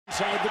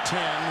inside the 10.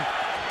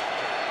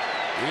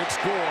 It's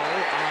Gore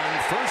on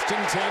 1st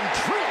and 10,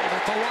 drilled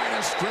at the line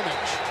of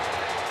scrimmage.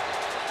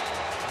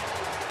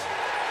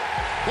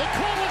 They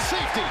call it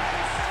safety.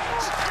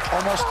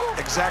 Almost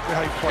exactly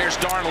how you play. Here's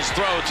Darnold's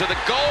throw to the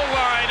goal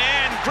line,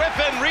 and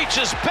Griffin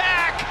reaches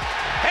back,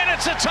 and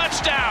it's a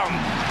touchdown.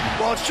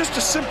 Well, it's just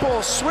a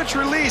simple switch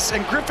release,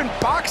 and Griffin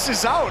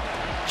boxes out.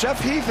 Jeff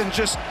Heathen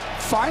just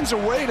finds a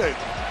way to,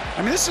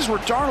 I mean, this is where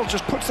Darnold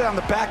just puts that on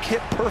the back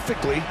hit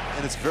perfectly.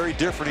 And it's very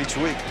different each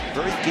week.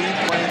 Very game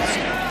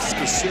plan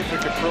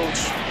specific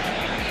approach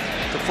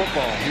to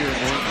football here in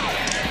New England.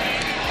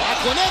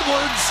 Lachlan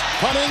Edwards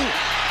punting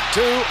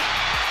to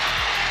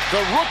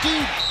the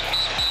rookie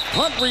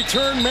punt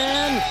return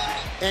man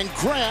and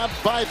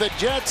grabbed by the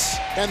Jets,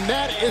 and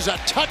that is a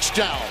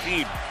touchdown.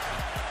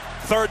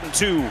 3rd and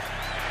 2.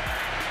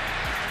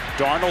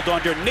 Darnold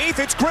underneath,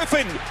 it's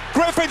Griffin.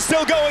 Griffin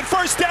still going,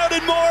 1st down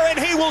and more, and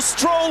he will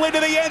stroll into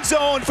the end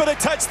zone for the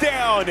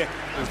touchdown.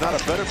 There's not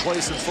a better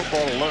place in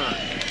football to learn.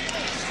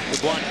 The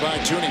block by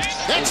Tooney.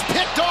 That's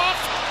picked off.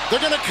 They're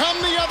going to come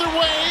the other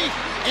way,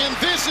 and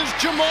this is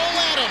Jamal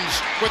Adams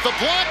with a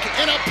block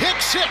and a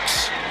pick 6.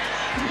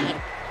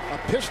 A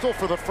pistol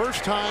for the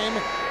first time.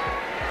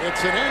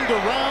 It's an end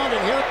around,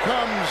 and here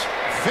comes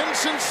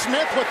Vincent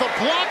Smith with a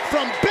block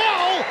from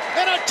Bell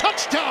and a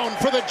touchdown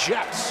for the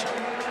Jets.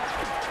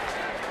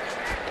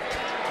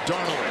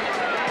 Darnold.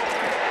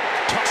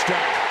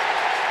 Touchdown.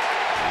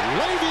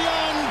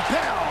 Le'Veon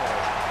Bell.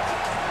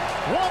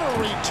 What a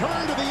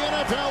return to the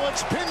NFL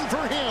it's been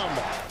for him.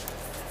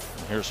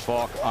 Here's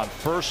Falk on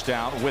 1st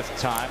down with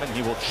time, and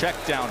he will check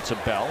down to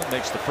Bell.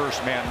 Makes the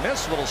first man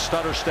miss, little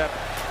stutter step,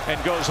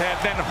 and goes ahead,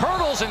 then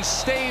hurdles and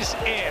stays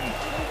in.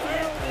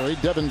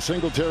 Devin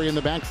Singletary in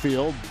the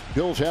backfield.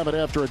 Bills have it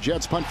after a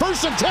Jets punt.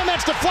 1st and 10,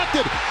 that's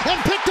deflected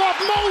and picked off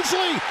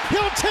Mosley.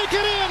 He'll take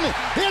it in.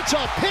 It's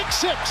a pick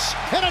 6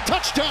 and a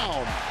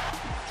touchdown.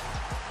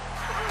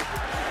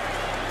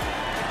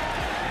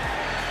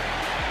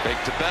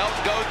 Fake to Bell,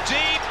 go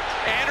deep.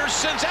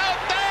 Anderson's out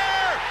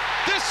there.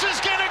 This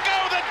is going to go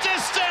the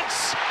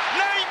distance.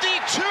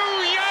 92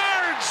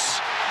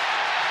 yards.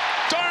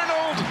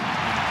 Darnold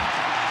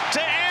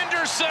to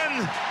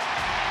Anderson.